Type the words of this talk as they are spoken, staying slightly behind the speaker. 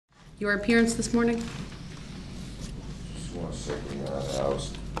Your appearance this morning? Just 1 second, Your Honor. I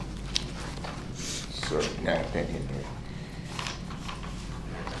was sort of napping in here.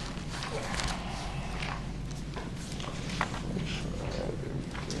 Make sure I have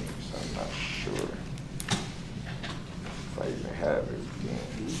everything, 'cause I'm not sure if I even have everything.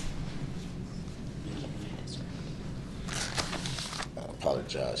 I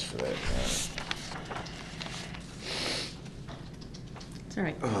apologize for that, man. It's all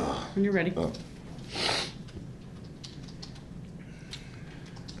right. When you're ready.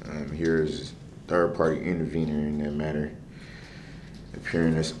 Here is third-party intervener in that matter,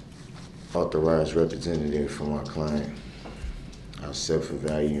 appearing as authorized representative for my client. I'll set for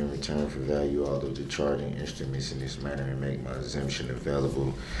value in return for value all of the charging instruments in this matter and make my exemption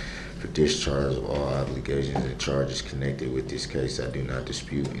available for discharge of all obligations and charges connected with this case. I do not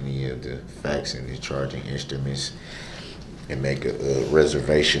dispute any of the facts in the charging instruments and make a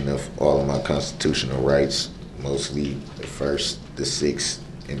reservation of all of my constitutional rights, mostly the First, the Sixth,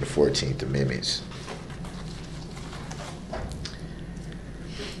 and the 14th Amendments.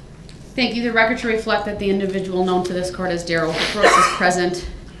 Thank you. The record to reflect that the individual known to this court as Darrell Brooks is present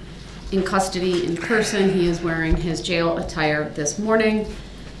in custody in person. He is wearing his jail attire this morning.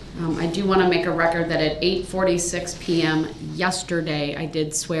 I do want to make a record that at 8:46 p.m. yesterday, I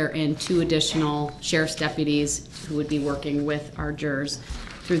did swear in 2 additional sheriff's deputies who would be working with our jurors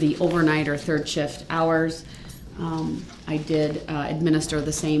through the overnight or third shift hours. I did administer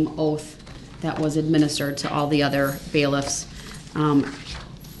the same oath that was administered to all the other bailiffs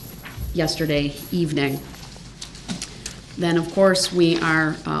yesterday evening. Then, of course, we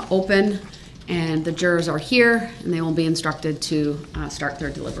are open and the jurors are here and they will be instructed to start their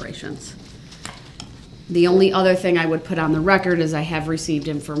deliberations. The only other thing I would put on the record is I have received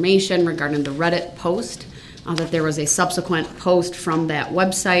information regarding the Reddit post, that there was a subsequent post from that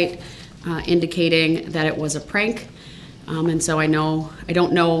website indicating that it was a prank. And so I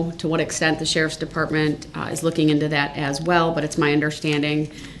don't know to what extent the Sheriff's Department is looking into that as well, but it's my understanding,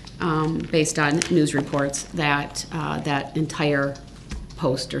 based on news reports, that that entire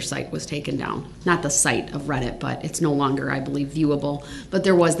post or site was taken down. Not the site of Reddit, but it's no longer, I believe, viewable. But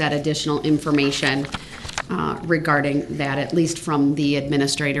there was that additional information regarding that, at least from the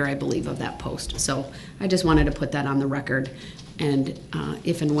administrator, I believe, of that post. So I just wanted to put that on the record. And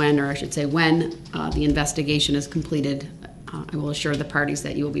if and when, or I should say when, the investigation is completed, I will assure the parties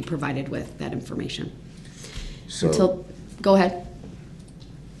that you will be provided with that information. So, go ahead.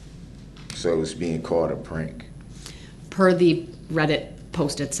 So it's being called a prank? Per the Reddit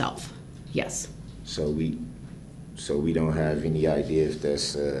post itself, yes. So we don't have any idea if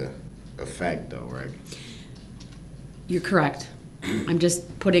that's a fact, though, right? You're correct. I'm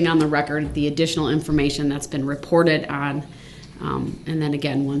just putting on the record the additional information that's been reported on. And then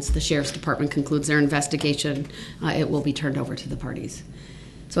again, once the Sheriff's Department concludes their investigation, it will be turned over to the parties.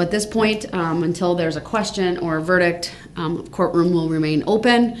 So at this point, until there's a question or a verdict, courtroom will remain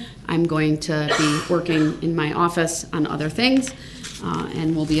open. I'm going to be working in my office on other things,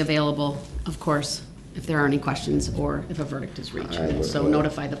 and will be available, of course, if there are any questions or if a verdict is reached. So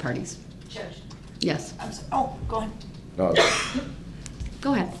notify the parties. Judge. Yes. I'm sorry. Oh, go ahead. No.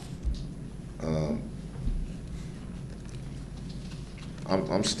 Go ahead.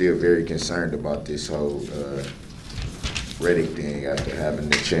 I'm still very concerned about this whole Reddit thing after having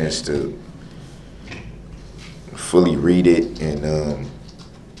the chance to fully read it and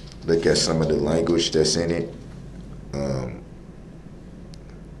look at some of the language that's in it.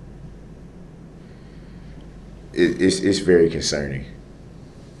 It's very concerning.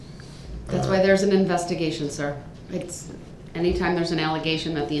 That's why there's an investigation, sir. It's anytime there's an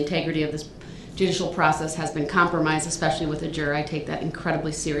allegation that the integrity of this judicial process has been compromised, especially with a juror, I take that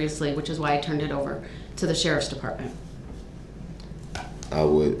incredibly seriously, which is why I turned it over to the Sheriff's Department. I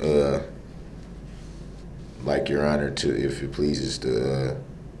would like Your Honor to, if it pleases the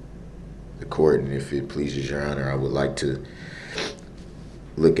court, and if it pleases Your Honor, I would like to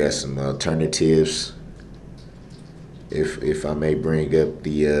look at some alternatives. If I may bring up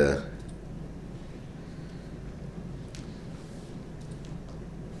the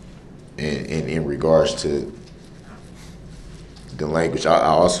in regards to the language, I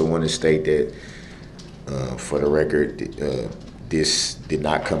also want to state that for the record, this did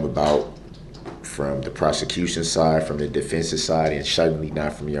not come about from the prosecution side, from the defense's side, and certainly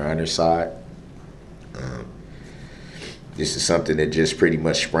not from Your Honor's side. This is something that just pretty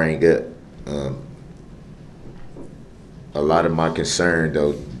much sprang up. A lot of my concern,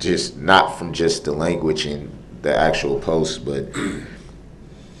 though, just not from just the language in the actual post, but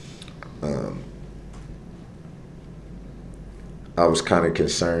I was kind of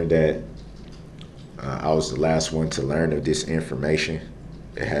concerned that I was the last one to learn of this information.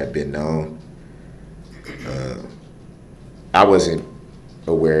 It had been known. I wasn't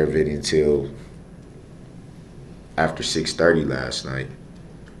aware of it until after 6:30 last night,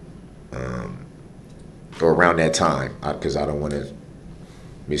 or around that time, because I don't want to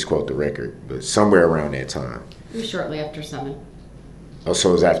misquote the record, but somewhere around that time. It was shortly after 7. Oh, so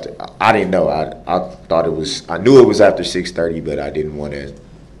it was after. I didn't know. I thought it was. I knew it was after 6:30, but I didn't want to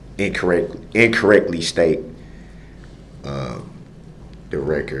incorrectly state the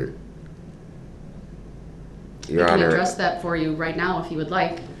record. Your I can Honor, address that for you right now if you would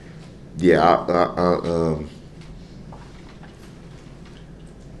like. yeah.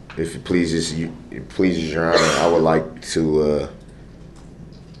 If it pleases Your Honor, I would like to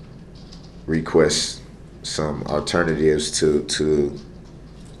request some alternatives to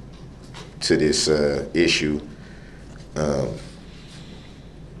this issue.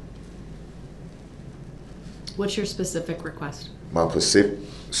 What's your specific request? My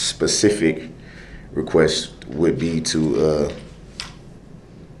specific request would be to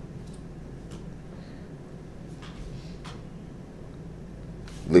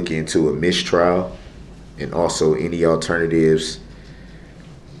look into a mistrial, and also any alternatives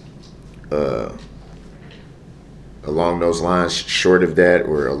along those lines, short of that,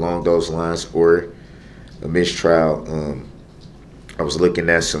 or along those lines, or a mistrial. I was looking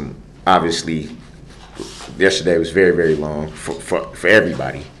at some, obviously, yesterday was very, very long for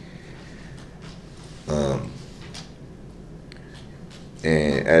everybody.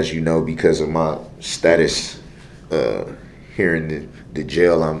 And as you know, because of my status here in the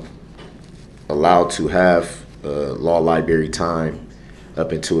jail, I'm allowed to have law library time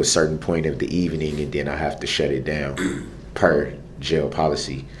up until a certain point of the evening, and then I have to shut it down per jail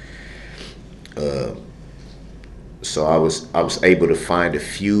policy. So I was able to find a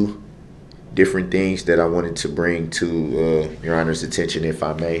few different things that I wanted to bring to Your Honor's attention, if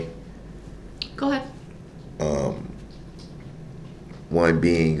I may. Go ahead. One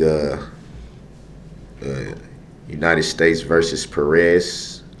being United States versus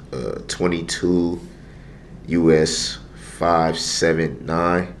Perez, 22 U.S.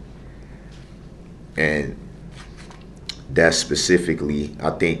 579, and that specifically,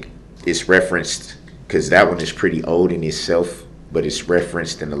 I think it's referenced, because that one is pretty old in itself, but it's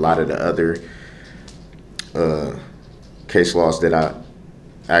referenced in a lot of the other case laws that I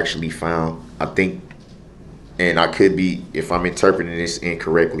actually found. I think, and I could be, if I'm interpreting this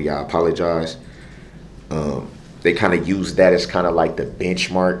incorrectly, I apologize. They kind of use that as kind of like the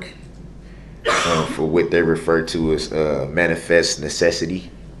benchmark for what they refer to as manifest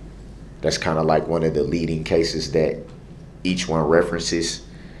necessity. That's kind of like one of the leading cases that each one references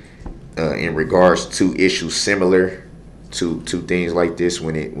in regards to issues similar to things like this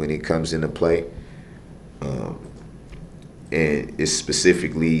when it comes into play. And it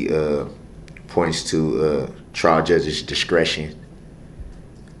specifically points to trial judge's discretion,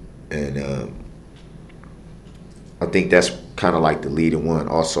 and I think that's kind of like the leading one.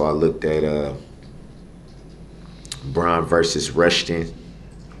 Also, I looked at Brown versus Rushton,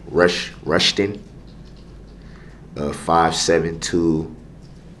 572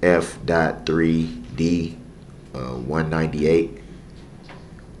 F.3D 198,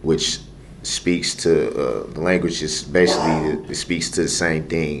 which speaks to the language is basically, it speaks to the same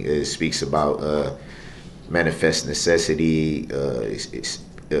thing. It speaks about manifest necessity.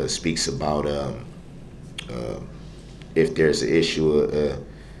 It speaks about if there's an issue,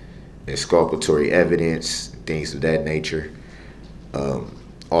 exculpatory evidence, things of that nature.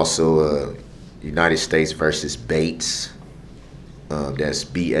 Also, United States versus Bates. That's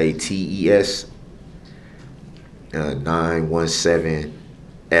BATES. 917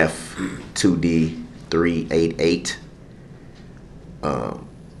 F2D 388. And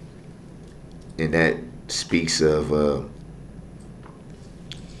that speaks of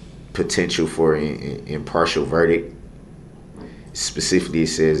potential for an impartial verdict. Specifically, it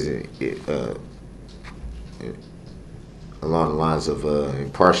says along the lines of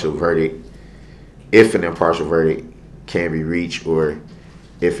impartial verdict, if an impartial verdict can be reached, or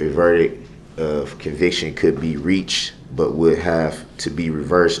if a verdict of conviction could be reached but would have to be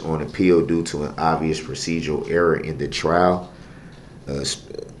reversed on appeal due to an obvious procedural error in the trial.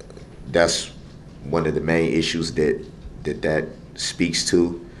 That's one of the main issues that speaks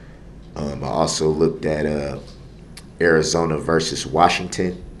to. I also looked at Arizona versus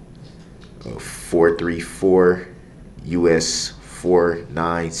Washington, 434 U.S.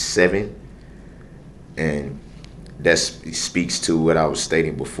 497, and that speaks to what I was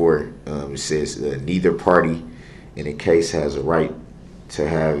stating before. It says neither party and a case has a right to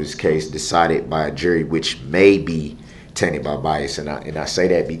have his case decided by a jury, which may be tainted by bias. And I say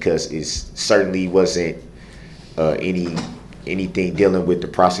that because it certainly wasn't anything dealing with the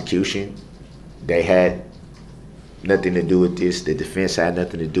prosecution. They had nothing to do with this. The defense had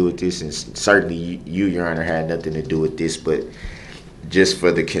nothing to do with this, and certainly you, Your Honor, had nothing to do with this. But just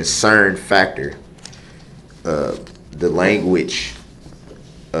for the concern factor, the language,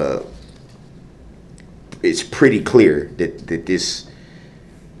 it's pretty clear that this,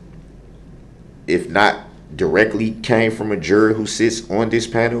 if not directly came from a juror who sits on this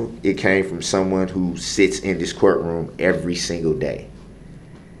panel, it came from someone who sits in this courtroom every single day.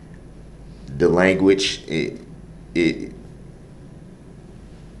 The language, it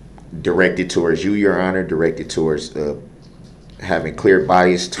directed towards you, Your Honor, directed towards having clear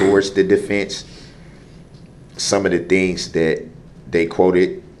bias towards the defense. Some of the things that they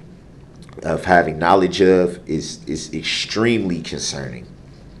quoted of having knowledge of is extremely concerning.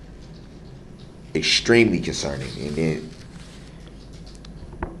 Extremely concerning. And then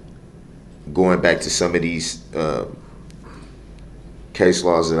going back to some of these case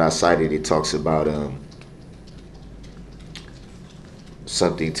laws that I cited, it talks about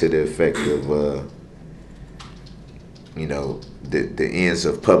something to the effect of the ends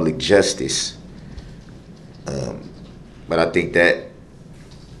of public justice. But I think that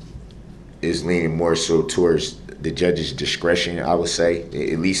is leaning more so towards the judge's discretion, I would say,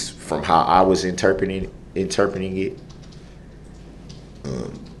 at least from how I was interpreting it.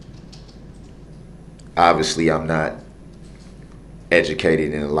 Obviously, I'm not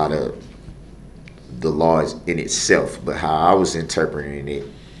educated in a lot of the laws in itself, but how I was interpreting it,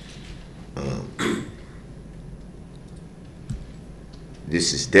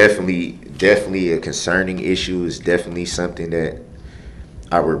 this is definitely a concerning issue. It's definitely something that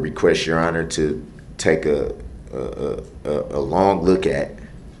I would request Your Honor to take a long look at.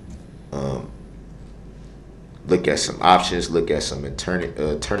 Look at some options. Look at some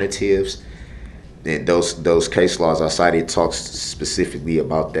alternatives. And those case laws I cited talks specifically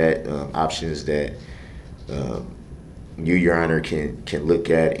about that, options that you, Your Honor, can look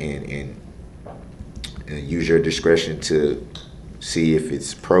at and use your discretion to see if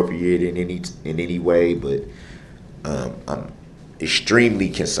it's appropriate in any way. But I'm extremely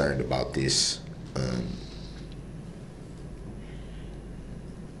concerned about this.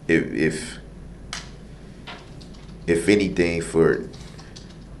 If anything, for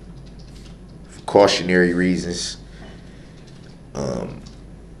cautionary reasons, I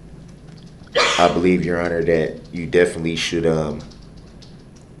believe, Your Honor, that you definitely should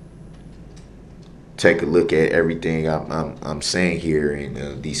take a look at everything I'm saying here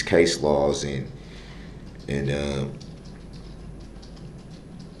in these case laws and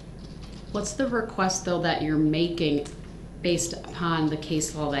What's the request, though, that you're making based upon the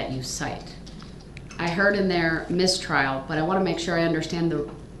case law that you cite? I heard in there mistrial, but I want to make sure I understand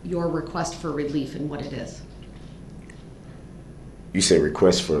your request for relief and what it is. You say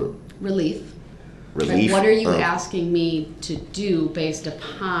request for relief. Relief. Like, what are you asking me to do based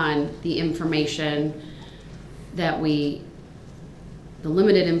upon the information that the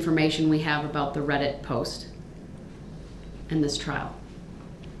limited information we have about the Reddit post and this trial?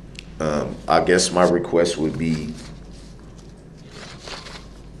 I guess my request would be,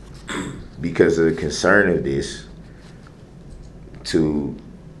 because of the concern of this, to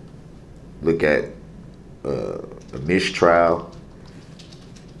look at a mistrial,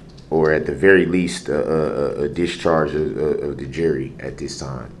 or at the very least a discharge of the jury at this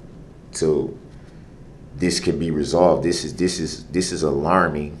time, so this can be resolved. This is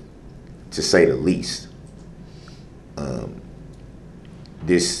alarming, to say the least.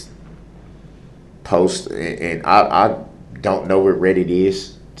 This post, and I don't know what Reddit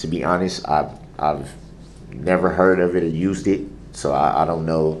is, to be honest. I've never heard of it or used it, so I don't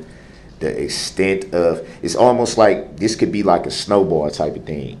know the extent of. It's almost like this could be like a snowball type of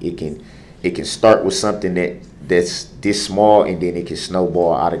thing. It can start with something that's this small, and then it can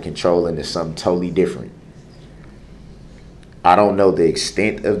snowball out of control into something totally different. I don't know the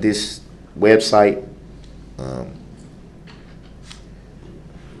extent of this website.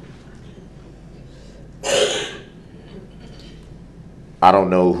 I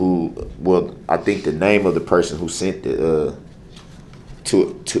don't know who. Well, I think the name of the person who sent the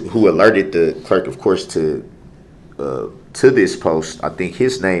who alerted the clerk, of course, to this post. I think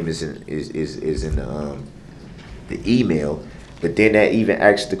his name is in the email. But then that even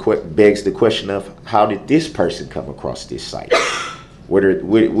begs the question of, how did this person come across this site? What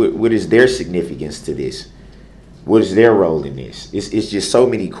is their significance to this? What is their role in this? It's just so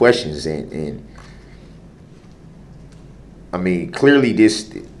many questions, and I mean, clearly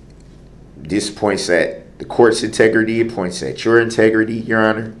this points at the court's integrity. It points at your integrity, Your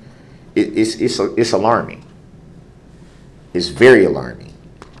Honor. It's alarming. It's very alarming.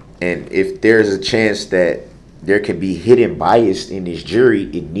 And if there's a chance that there can be hidden bias in this jury,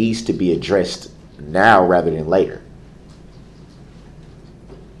 it needs to be addressed now rather than later.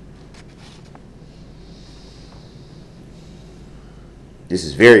 This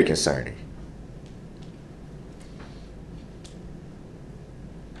is very concerning.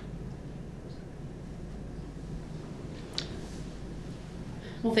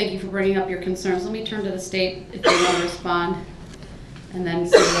 Well, thank you for bringing up your concerns. Let me turn to the state if they want to respond, and then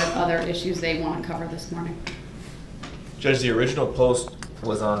see what other issues they want to cover this morning. Judge, the original post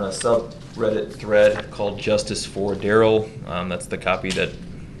was on a subreddit thread called Justice for Darrell. That's the copy that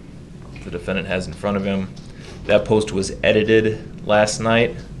the defendant has in front of him. That post was edited last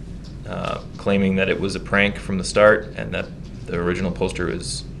night, claiming that it was a prank from the start, and that the original poster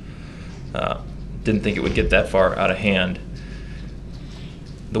didn't think it would get that far out of hand.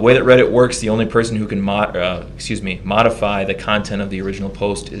 The way that Reddit works, the only person who can modify the content of the original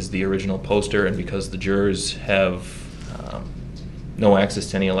post is the original poster, and because the jurors have no access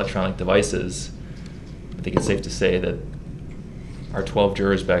to any electronic devices, I think it's safe to say that our 12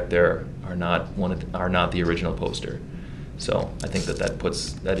 jurors back there are not the original poster. So I think that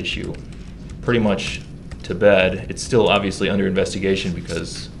puts that issue pretty much to bed. It's still obviously under investigation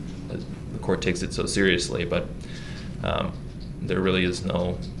because the court takes it so seriously, but there really is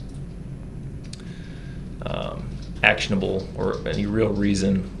no actionable or any real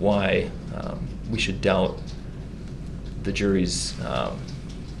reason why we should doubt the jury's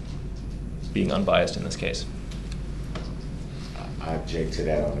being unbiased in this case. I object to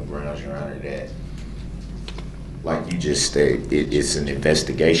that on the grounds, Your Honor, that, like you just stated, it's an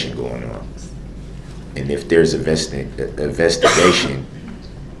investigation going on. And if there's an investigation,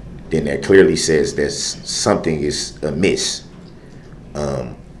 then that clearly says that something is amiss.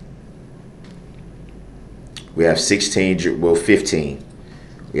 We have 15.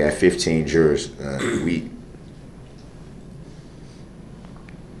 We have 15 jurors.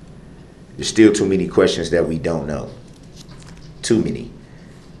 There's still too many questions that we don't know. Too many.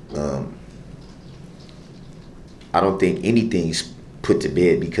 I don't think anything's put to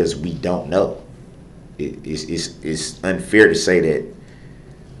bed because we don't know. It's unfair to say that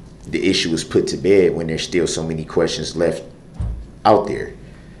the issue is put to bed when there's still so many questions left out there.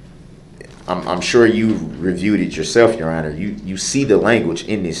 I'm sure you reviewed it yourself, Your Honor. You see the language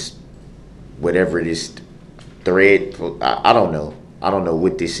in this, whatever it is, thread. I don't know. I don't know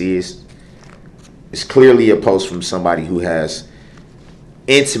what this is. It's clearly a post from somebody who has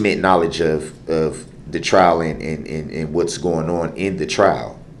intimate knowledge of the trial and what's going on in the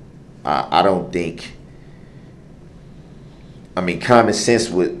trial. I don't think. I mean, common sense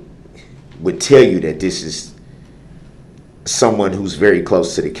would tell you that this is someone who's very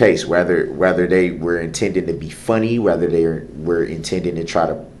close to the case, whether they were intending to be funny, whether they were intending to try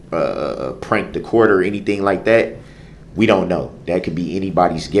to prank the court or anything like that. We don't know. That could be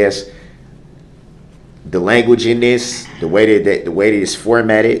anybody's guess. The language in this, the way that it's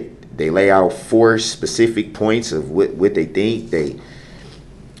formatted, they lay out 4 specific points of what they think.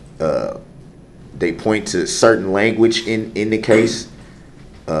 They point to certain language in the case.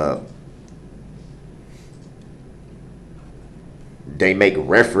 They make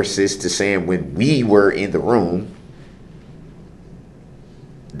references to saying when we were in the room.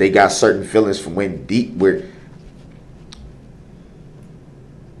 They got certain feelings from where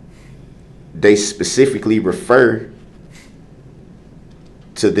they specifically refer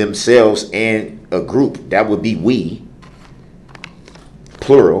to themselves and a group. That would be we,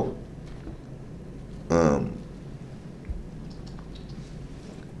 plural.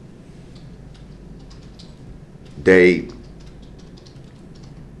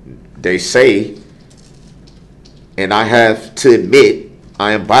 They say, and I have to admit,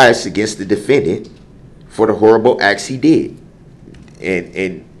 I am biased against the defendant for the horrible acts he did.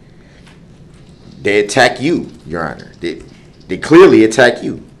 And they attack you, Your Honor. They clearly attack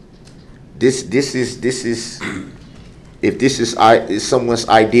you. This is if this is someone's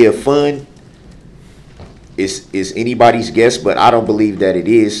idea of fun, is anybody's guess, but I don't believe that it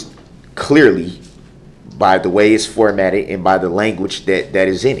is, clearly by the way it's formatted and by the language that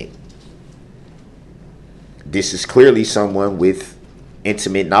is in it. This is clearly someone with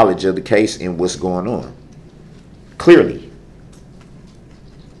intimate knowledge of the case and what's going on. Clearly.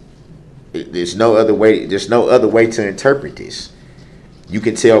 There's no other way to interpret this. You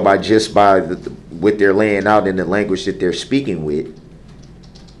can tell by what they're laying out in the language that they're speaking with.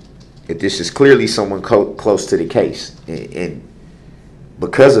 If this is clearly someone close to the case, and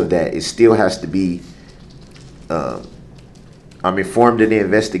because of that, it still has to be. I'm informed of the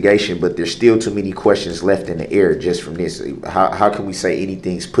investigation, but there's still too many questions left in the air just from this. How can we say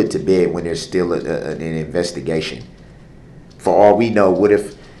anything's put to bed when there's still an investigation? For all we know, what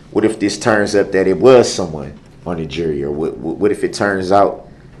if this turns up that it was someone on the jury, or what if it turns out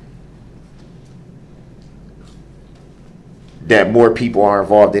that more people are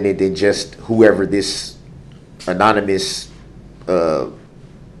involved in it than just whoever this anonymous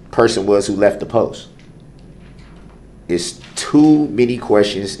person was who left the post? It's too many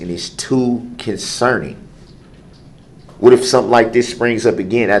questions and it's too concerning. What if something like this springs up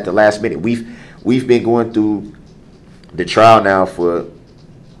again at the last minute? We've been going through the trial now for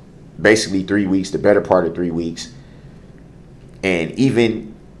basically 3 weeks, the better part of 3 weeks, and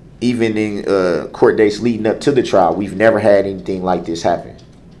even in court days leading up to the trial, we've never had anything like this happen.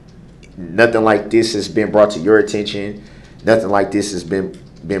 Nothing like this has been brought to your attention. Nothing like this has been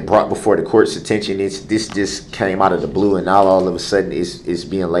brought before the court's attention. This just came out of the blue, and now all of a sudden it's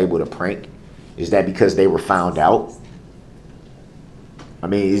being labeled a prank. Is that because they were found out? I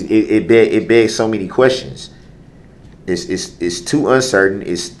mean, it begs so many questions. It's too uncertain.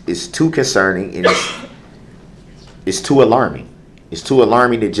 It's too concerning, and it's too alarming. It's too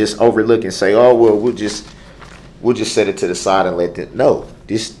alarming to just overlook and say, "Oh well, we'll just set it to the side and let them." No,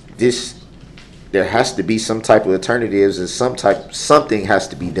 this. There has to be some type of alternatives, and something has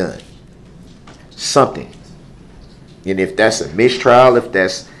to be done. Something. And if that's a mistrial, if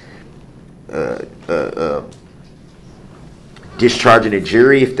that's discharging a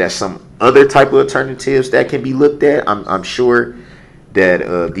jury, if that's some other type of alternatives that can be looked at, I'm sure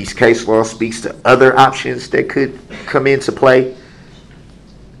that these case law speaks to other options that could come into play.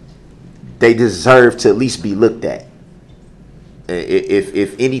 They deserve to at least be looked at.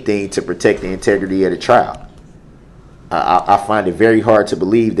 If anything, to protect the integrity of the trial. I find it very hard to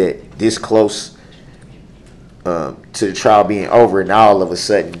believe that this close to the trial being over, and now all of a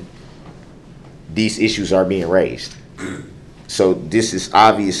sudden these issues are being raised. So this is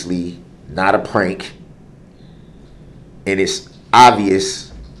obviously not a prank, and it's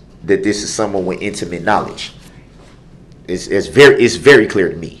obvious that this is someone with intimate knowledge. It's very clear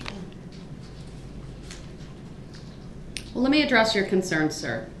to me. Well, let me address your concerns,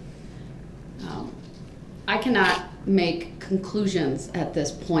 sir. I cannot make conclusions at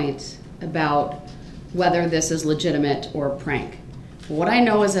this point about whether this is legitimate or a prank. What I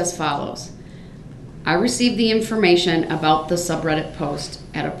know is as follows. I received the information about the subreddit post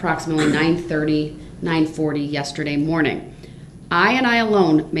at approximately 9:30, 9:40 yesterday morning. I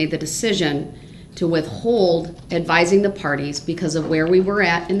alone made the decision to withhold advising the parties because of where we were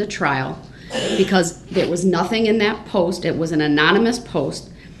at in the trial, because there was nothing in that post. It was an anonymous post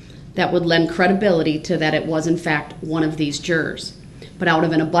that would lend credibility to that it was in fact one of these jurors. But out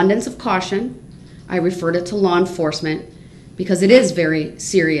of an abundance of caution, I referred it to law enforcement because it is very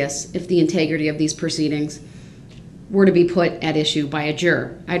serious if the integrity of these proceedings were to be put at issue by a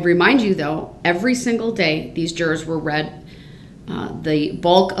juror. I'd remind you though, every single day these jurors were read the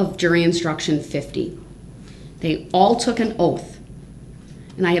bulk of jury instruction 50. They all took an oath.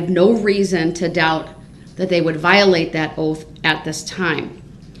 And I have no reason to doubt that they would violate that oath at this time.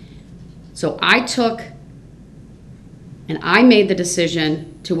 So I took and I made the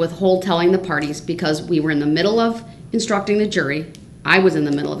decision to withhold telling the parties because we were in the middle of instructing the jury. I was in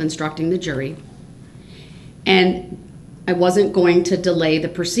the middle of instructing the jury. And I wasn't going to delay the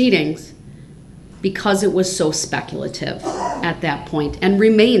proceedings because it was so speculative at that point and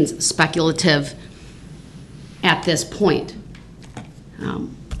remains speculative at this point.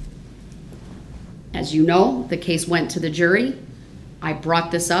 As you know, the case went to the jury. I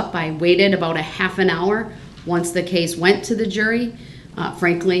brought this up. I waited about a half an hour once the case went to the jury.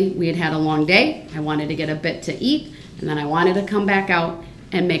 Frankly, we had had a long day. I wanted to get a bit to eat, and then I wanted to come back out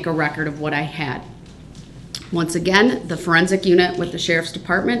and make a record of what I had. Once again, the forensic unit with the Sheriff's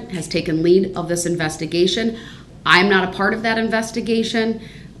Department has taken lead of this investigation. I'm not a part of that investigation.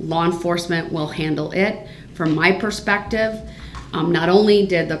 Law enforcement will handle it. From my perspective, not only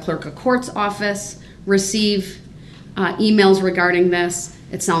did the Clerk of Court's office receive emails regarding this,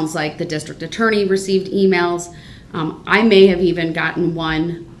 it sounds like the District Attorney received emails. I may have even gotten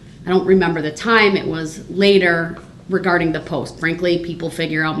one, I don't remember the time, it was later, regarding the post. Frankly, people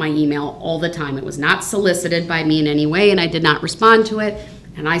figure out my email all the time. It was not solicited by me in any way, and I did not respond to it,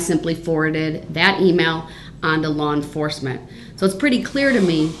 and I simply forwarded that email onto law enforcement. So it's pretty clear to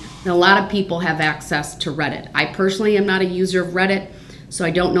me that a lot of people have access to Reddit. I personally am not a user of Reddit, so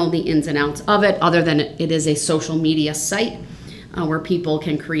I don't know the ins and outs of it, other than it is a social media site. where people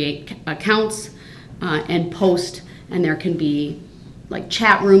can create accounts and post, and there can be like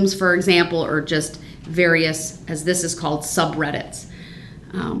chat rooms, for example, or just various, as this is called, subreddits.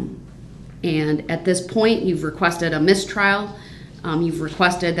 And at this point, you've requested a mistrial. You've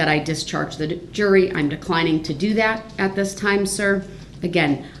requested that I discharge the jury. I'm declining to do that at this time, sir.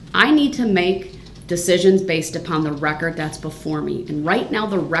 Again, I need to make decisions based upon the record that's before me. And right now,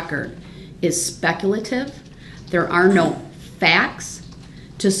 the record is speculative. There are no facts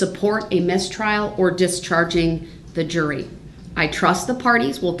to support a mistrial or discharging the jury. I trust the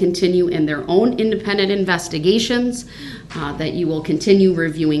parties will continue in their own independent investigations, that you will continue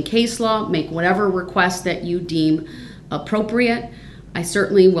reviewing case law, make whatever requests that you deem appropriate. I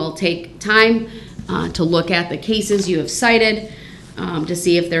certainly will take time to look at the cases you have cited to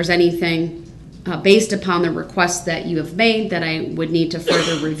see if there's anything based upon the requests that you have made that I would need to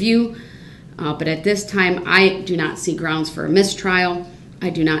further review. But at this time, I do not see grounds for a mistrial. I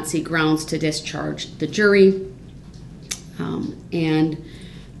do not see grounds to discharge the jury.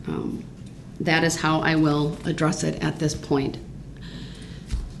 That is how I will address it at this point.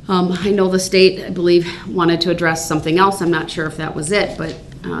 I know the state, I believe, wanted to address something else. I'm not sure if that was it, but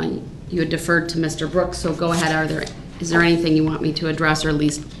you had deferred to Mr. Brooks, so go ahead. Is there anything you want me to address or at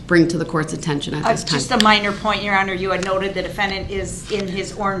least bring to the court's attention at this time? Just a minor point, Your Honor. You had noted the defendant is in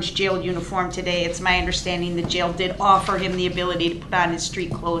his orange jail uniform today. It's my understanding the jail did offer him the ability to put on his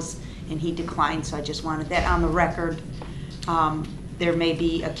street clothes, and he declined, so I just wanted that on the record. There may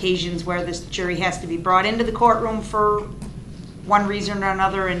be occasions where this jury has to be brought into the courtroom for one reason or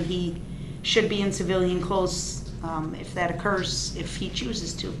another, and he should be in civilian clothes if that occurs, if he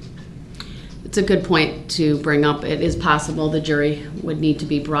chooses to. It's a good point to bring up. It is possible the jury would need to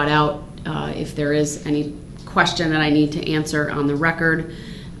be brought out if there is any question that I need to answer on the record.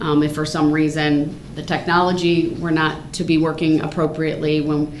 If for some reason the technology were not to be working appropriately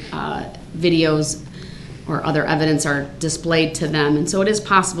when videos or other evidence are displayed to them. And so it is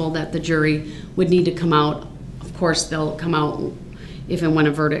possible that the jury would need to come out. Of course, they'll come out if and when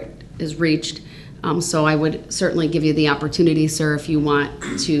a verdict is reached. So I would certainly give you the opportunity, sir, if you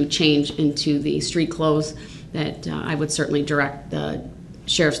want to change into the street clothes, that I would certainly direct the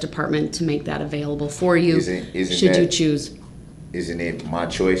Sheriff's Department to make that available for you, should you choose. Isn't it my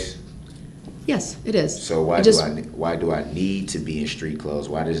choice? Yes, it is. So why do I need to be in street clothes?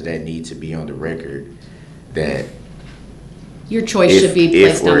 Why does that need to be on the record? That your choice should be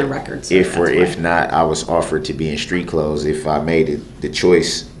placed on the record, sir. If not, I was offered to be in street clothes. If I made it the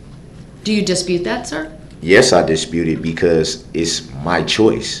choice. Do you dispute that, sir? Yes, I dispute it because it's my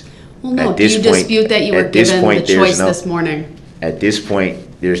choice. Well, no. Do you dispute that you were given the choice this morning? At this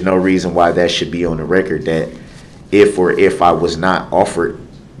point, there's no reason why that should be on the record. That if I was not offered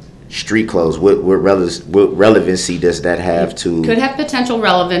street clothes, what relevancy does that have to? Could have potential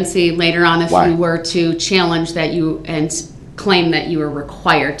relevancy later on if you were to challenge that you and claim that you were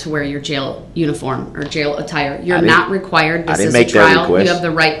required to wear your jail uniform or jail attire. You're not required. This is a trial. You have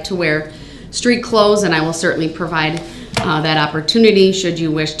the right to wear street clothes, and I will certainly provide that opportunity should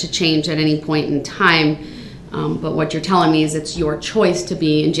you wish to change at any point in time. But what you're telling me is it's your choice to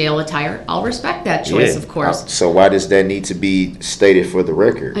be in jail attire. I'll respect that choice, of course. So why does that need to be stated for the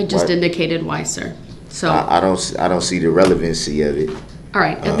record? I just indicated why, sir. So I don't see the relevancy of it. All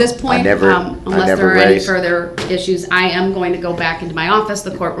right. At this point, unless there are any further issues, I am going to go back into my office.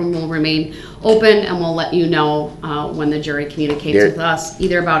 The courtroom will remain open, and we'll let you know when the jury communicates with us,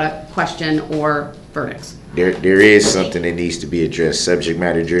 either about a question or verdicts. There is something that needs to be addressed. Subject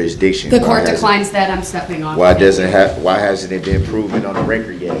matter jurisdiction. The court declines that. I'm stepping off. Why hasn't it been proven on the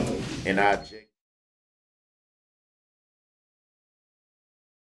record yet? And I object.